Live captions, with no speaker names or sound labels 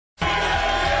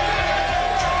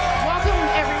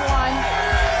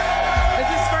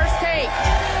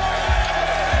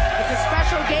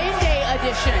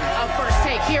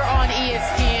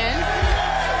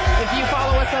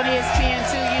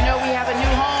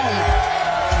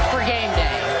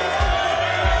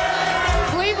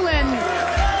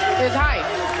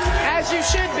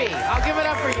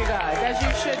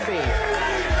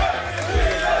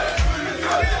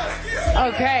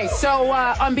So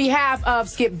on behalf of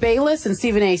Skip Bayless and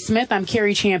Stephen A. Smith, I'm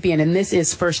Carrie Champion, and this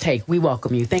is First Take. We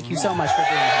welcome you. Thank you so much for being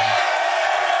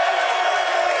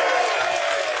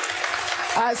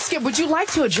here. Skip, would you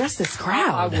like to address this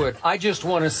crowd? I would. I just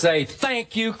want to say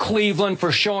thank you, Cleveland,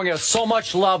 for showing us so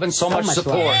much love and so much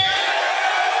support. Love.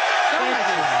 Thank you.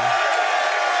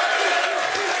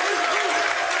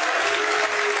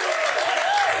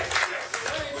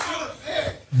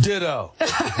 Ditto.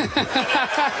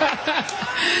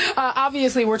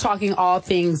 Obviously, we're talking all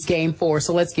things Game 4,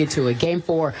 so let's get to it. Game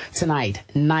 4 tonight,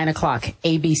 9 o'clock,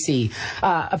 ABC.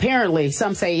 Apparently,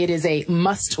 some say it is a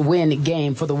must-win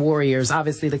game for the Warriors.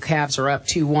 Obviously, the Cavs are up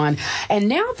 2-1. And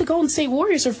now the Golden State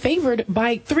Warriors are favored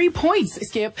by 3 points,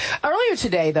 Skip. Earlier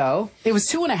today, though, it was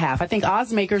 2.5. I think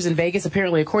odds makers in Vegas,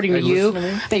 apparently, according to you,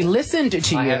 they listened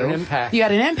to you. I had an impact. You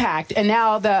had an impact, and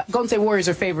now the Golden State Warriors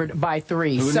are favored by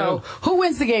 3. Who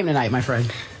wins the game tonight, my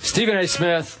friend? Stephen A.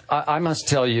 Smith, I must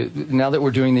tell you, now that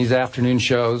we're doing these afternoon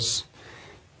shows,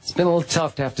 it's been a little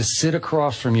tough to have to sit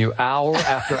across from you hour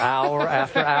after hour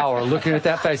after hour looking at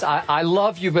that face. I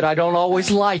love you, but I don't always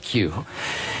like you.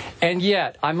 And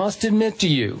yet, I must admit to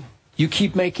you, you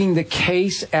keep making the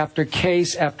case after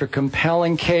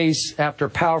compelling case after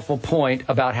powerful point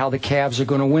about how the Cavs are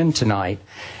going to win tonight.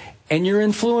 And you're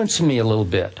influencing me a little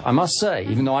bit, I must say,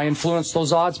 even though I influence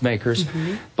those odds makers.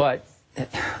 But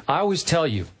I always tell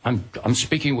you, I'm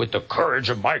speaking with the courage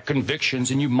of my convictions,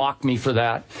 and you mock me for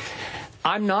that.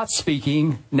 I'm not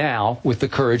speaking now with the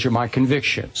courage of my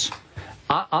convictions.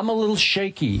 I'm a little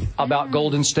shaky about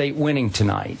Golden State winning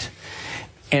tonight.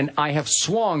 And I have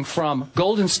swung from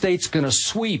Golden State's going to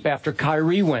sweep after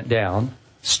Kyrie went down,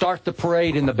 start the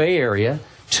parade in the Bay Area,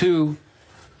 to,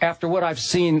 after what I've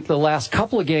seen the last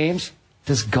couple of games,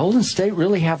 does Golden State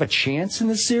really have a chance in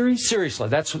this series? Seriously,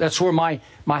 that's where my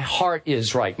heart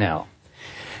is right now.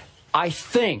 I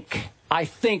think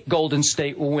Golden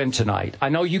State will win tonight. I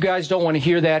know you guys don't want to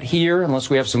hear that here unless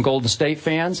we have some Golden State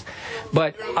fans,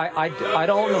 but I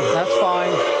don't know. That's fine.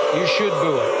 You should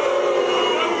boo it.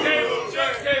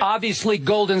 Obviously,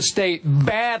 Golden State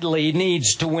badly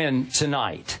needs to win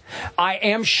tonight. I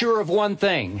am sure of one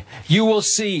thing. You will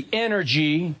see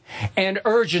energy and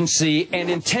urgency and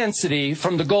intensity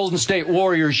from the Golden State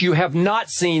Warriors you have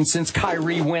not seen since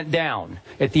Kyrie went down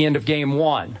at the end of Game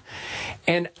 1.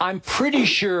 And I'm pretty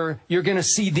sure you're going to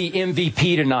see the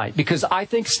MVP tonight, because I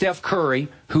think Steph Curry,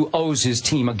 who owes his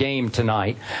team a game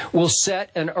tonight, will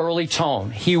set an early tone.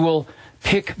 He will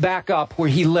pick back up where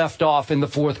he left off in the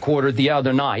fourth quarter the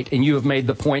other night, and you have made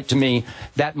the point to me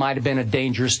that might have been a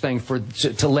dangerous thing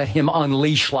to let him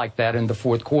unleash like that in the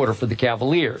fourth quarter for the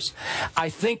Cavaliers. I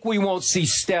think we won't see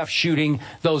Steph shooting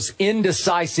those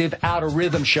indecisive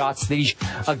out-of-rhythm shots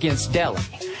against Delhi.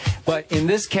 But in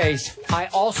this case, I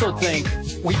also think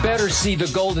we better see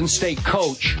the Golden State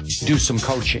coach do some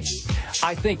coaching.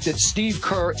 I think that Steve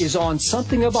Kerr is on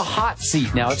something of a hot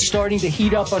seat now. It's starting to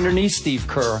heat up underneath Steve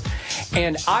Kerr.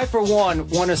 And I, for one,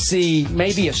 want to see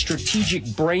maybe a strategic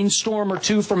brainstorm or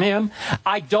two from him.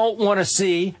 I don't want to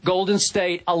see Golden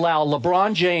State allow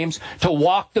LeBron James to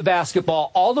walk the basketball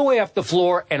all the way up the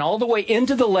floor and all the way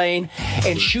into the lane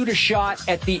and shoot a shot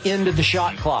at the end of the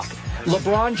shot clock.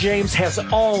 LeBron James has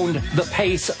owned the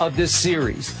pace of this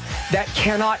series. That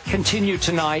cannot continue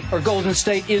tonight, or Golden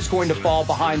State is going to fall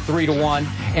behind 3-1.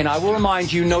 And I will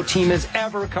remind you, no team has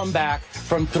ever come back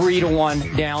from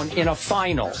 3-1 down in a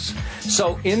finals.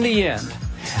 So in the end,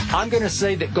 I'm going to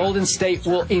say that Golden State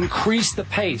will increase the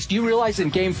pace. Do you realize in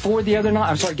Game 3 the other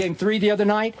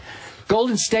night,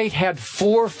 Golden State had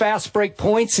 4 fast break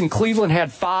points and Cleveland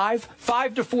had 5.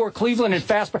 5-4 Cleveland in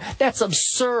fast break. That's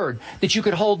absurd that you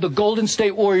could hold the Golden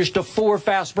State Warriors to 4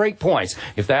 fast break points.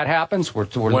 If that happens, we're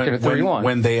looking at 31.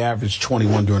 When they averaged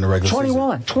 21 during the regular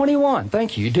season. 21.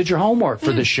 Thank you. You did your homework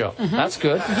for this show. That's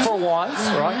good. For once,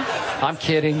 right? I'm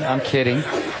kidding. I'm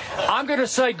going to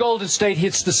say Golden State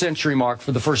hits the century mark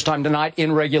for the first time tonight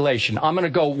in regulation. I'm going to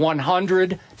go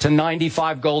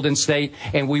 100-95 Golden State,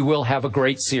 and we will have a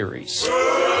great series.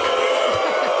 Right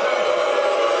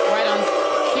on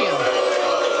cue.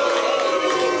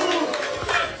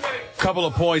 Couple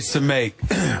of points to make.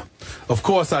 Of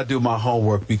course I do my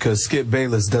homework because Skip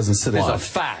Bayless doesn't sit alone. That's a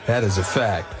fact. That is a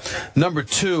fact. Number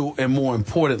 2, and more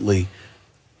importantly,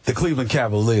 the Cleveland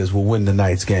Cavaliers will win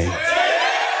tonight's game.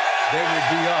 They will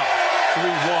be up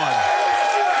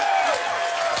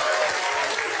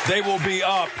 3-1. They will be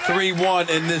up 3-1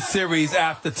 in this series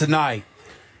after tonight.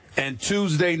 And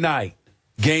Tuesday night,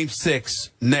 Game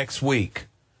 6 next week,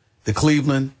 the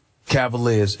Cleveland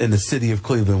Cavaliers in the city of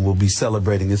Cleveland will be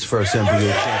celebrating its first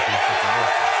NBA championship.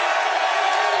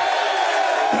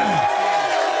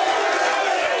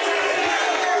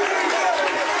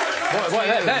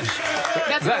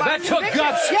 That took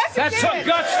guts. Yes, that took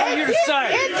guts for you to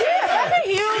say. It did. That's a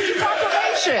huge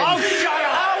proclamation. Oh, shut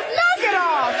up. Oh, knock it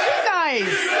off. Be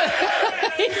nice.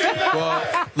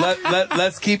 Well,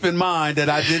 let's keep in mind that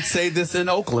I did say this in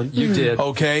Oakland. You did.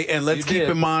 Okay, and let's keep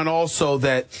in mind also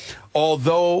that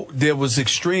although there was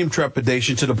extreme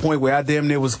trepidation to the point where I damn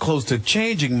near was close to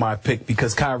changing my pick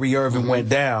because Kyrie Irving went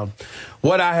down,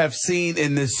 what I have seen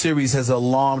in this series has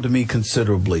alarmed me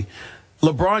considerably.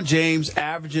 LeBron James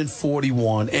averaging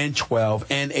 41 and 12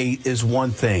 and 8 is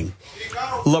one thing.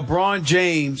 LeBron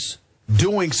James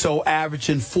doing so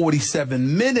averaging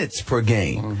 47 minutes per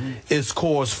game is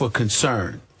cause for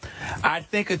concern. I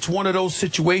think it's one of those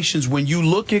situations when you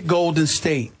look at Golden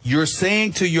State, you're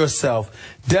saying to yourself,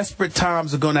 desperate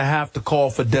times are going to have to call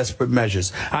for desperate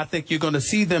measures. I think you're going to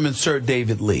see them insert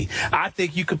David Lee. I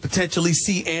think you could potentially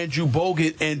see Andrew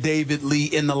Bogut and David Lee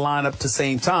in the lineup at the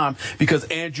same time because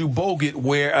Andrew Bogut,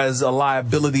 whereas a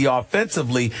liability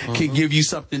offensively, can give you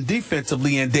something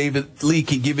defensively, and David Lee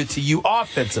can give it to you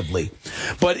offensively.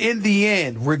 But in the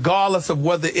end, regardless of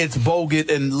whether it's Bogut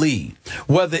and Lee,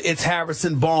 whether it's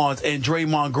Harrison Barnes and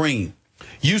Draymond Green,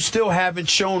 you still haven't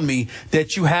shown me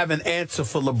that you have an answer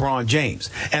for LeBron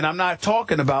James. And I'm not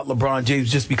talking about LeBron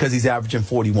James just because he's averaging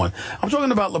 41. I'm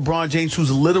talking about LeBron James who's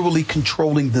literally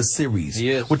controlling the series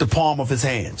with the palm of his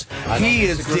hands. He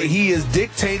is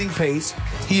dictating pace.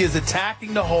 He is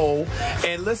attacking the hole.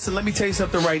 And listen, let me tell you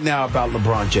something right now about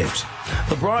LeBron James.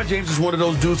 LeBron James is one of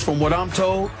those dudes, from what I'm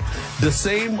told, the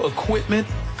same equipment,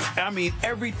 I mean,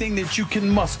 everything that you can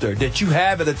muster, that you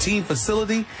have at a team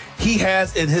facility, he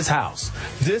has in his house.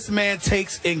 This man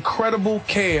takes incredible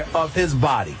care of his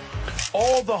body.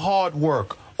 All the hard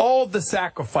work, all the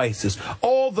sacrifices,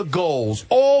 all the goals,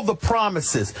 all the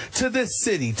promises to this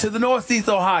city, to the Northeast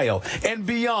Ohio, and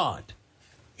beyond.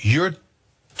 You're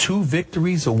 2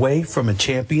 victories away from a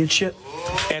championship,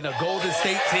 and a Golden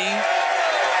State team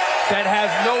that has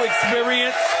no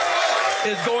experience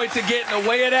is going to get in the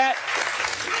way of that.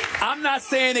 I'm not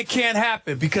saying it can't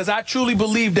happen because I truly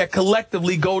believe that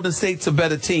collectively Golden State's a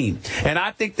better team. And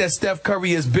I think that Steph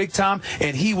Curry is big time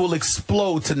and he will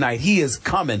explode tonight. He is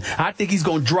coming. I think he's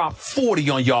going to drop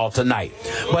 40 on y'all tonight.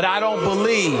 But I don't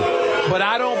believe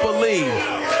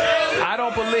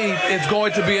it's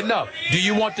going to be enough. Do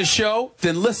you want the show?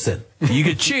 Then listen. You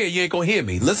can cheer. You ain't going to hear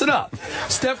me. Listen up.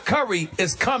 Steph Curry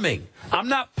is coming. I'm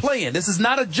not playing. This is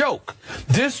not a joke.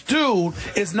 This dude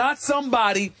is not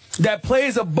somebody that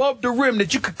plays above the rim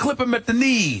that you could clip him at the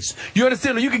knees. You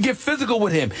understand? Or you can get physical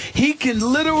with him. He can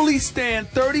literally stand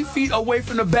 30 feet away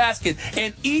from the basket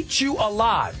and eat you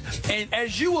alive. And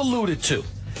as you alluded to,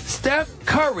 Steph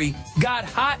Curry got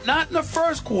hot, not in the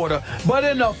first quarter, but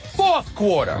in the fourth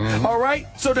quarter. All right?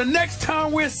 So the next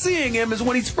time we're seeing him is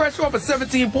when he's fresh off at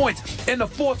 17 points in the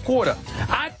fourth quarter.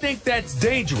 I think that's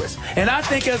dangerous. And I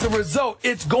think as a result,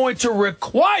 it's going to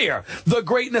require the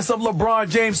greatness of LeBron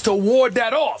James to ward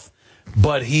that off.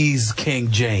 But he's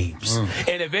King James.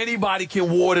 And if anybody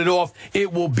can ward it off,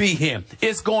 it will be him.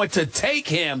 It's going to take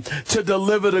him to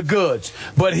deliver the goods,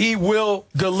 but he will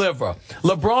deliver.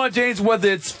 LeBron James, whether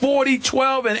it's 40,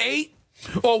 12, and 8,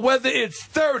 or whether it's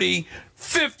 30,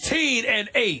 15, and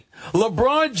 8,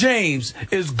 LeBron James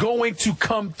is going to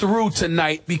come through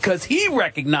tonight because he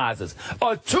recognizes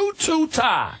a 2-2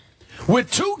 tie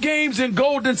with 2 games in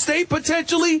Golden State,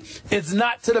 potentially, it's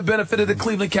not to the benefit of the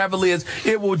Cleveland Cavaliers.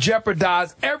 It will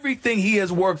jeopardize everything he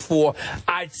has worked for.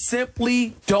 I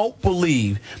simply don't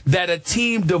believe that a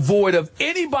team devoid of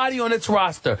anybody on its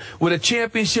roster with a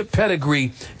championship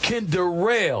pedigree can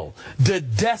derail the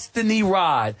destiny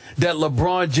ride that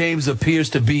LeBron James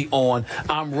appears to be on.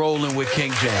 I'm rolling with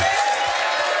King James.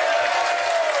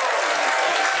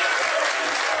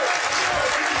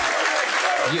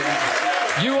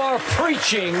 You are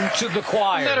preaching to the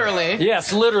choir. Literally.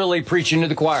 Yes, literally preaching to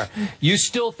the choir. You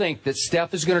still think that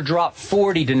Steph is going to drop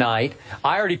 40 tonight.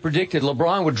 I already predicted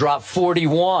LeBron would drop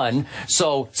 41,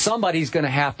 so somebody's going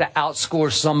to have to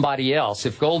outscore somebody else.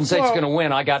 If Golden State's going to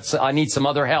win, I need some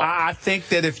other help. I think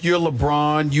that if you're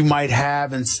LeBron, you might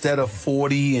have, instead of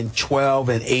 40 and 12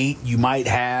 and 8, you might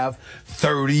have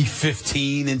 30,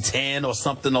 15, and 10 or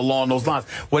something along those lines.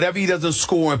 Whatever he doesn't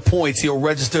score in points, he'll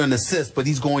register an assist, but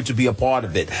he's going to be a part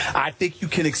of it. I think you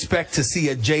can expect to see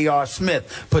a J.R.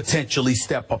 Smith potentially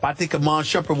step up. I think Amon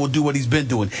Shumpert will do what he's been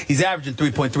doing. He's averaging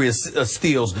 3.3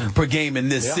 steals per game in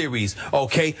this series,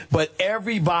 okay? But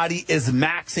everybody is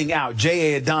maxing out.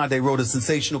 J.A. Adonde wrote a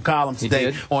sensational column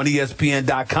today on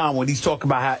ESPN.com when he's talking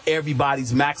about how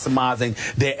everybody's maximizing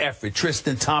their effort.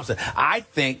 Tristan Thompson. I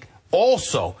think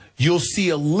Also, you'll see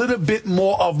a little bit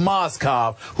more of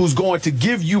Mozgov, who's going to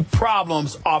give you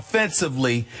problems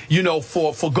offensively, you know,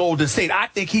 for Golden State. I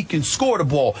think he can score the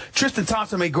ball. Tristan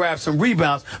Thompson may grab some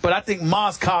rebounds, but I think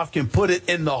Mozgov can put it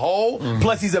in the hole.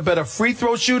 Plus, he's a better free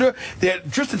throw shooter.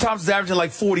 Tristan Thompson's averaging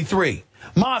like 43.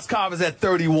 Mozgov is at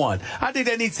 31. I think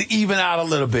that needs to even out a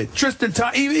little bit.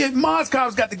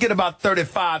 Mozgov's got to get about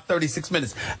 35, 36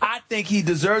 minutes. I think he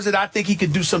deserves it. I think he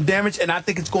can do some damage, and I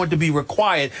think it's going to be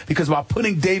required because by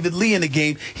putting David Lee in the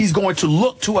game, he's going to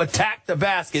look to attack the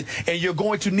basket, and you're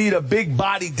going to need a big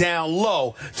body down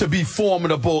low to be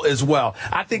formidable as well.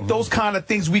 I think those kind of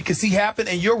things we can see happen,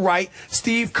 and you're right.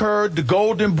 Steve Kerr, the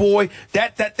golden boy,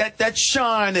 that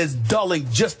shine is dulling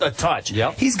just a touch.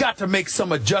 Yep. He's got to make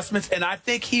some adjustments, and I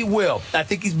think he will. I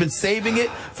think he's been saving it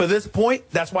for this point.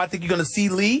 That's why I think you're going to see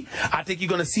Lee. I think you're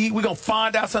going to see, we're going to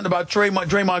find out something about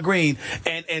Draymond Green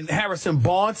and Harrison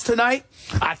Barnes tonight.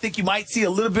 I think you might see a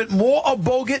little bit more of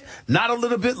Bogut, not a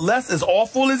little bit less, as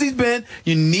awful as he's been.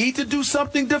 You need to do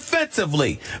something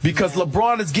defensively because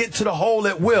LeBron is getting to the hole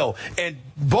at will. And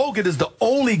Bogut is the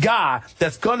only guy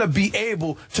that's going to be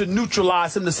able to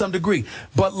neutralize him to some degree.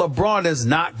 But LeBron is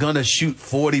not going to shoot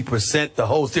 40% the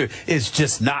whole series. It's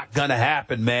just not going to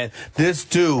happen, man. This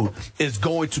dude is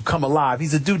going to come alive.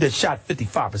 He's a dude that shot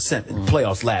 55% in the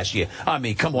playoffs last year. I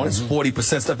mean, come on, it's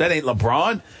 40% stuff. That ain't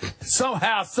LeBron.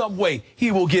 Somehow, some way,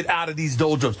 he will get out of these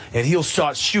doldrums, and he'll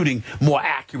start shooting more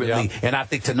accurately. Yeah. And I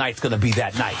think tonight's going to be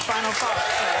that night. Final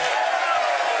thoughts.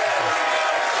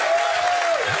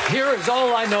 Here is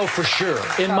all I know for sure.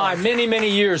 In my many, many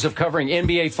years of covering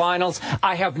NBA Finals,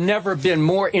 I have never been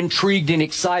more intrigued and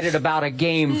excited about a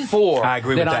Game 4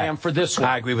 than I am for this one.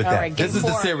 I agree with All that. right, This is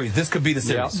the series. This could be the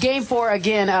series. Yep. Game 4,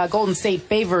 again, Golden State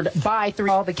favored by 3.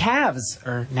 All the Cavs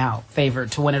are now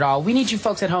favored to win it all. We need you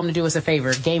folks at home to do us a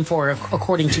favor. Game 4,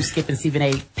 according to Skip and Stephen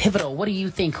A. Pivotal. What do you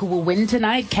think? Who will win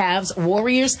tonight? Cavs,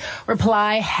 Warriors?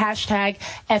 Reply, hashtag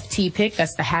FTPick.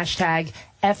 That's the hashtag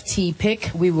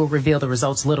FTPick. We will reveal the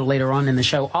results a little later on in the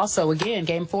show. Also, again,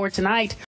 Game 4 tonight.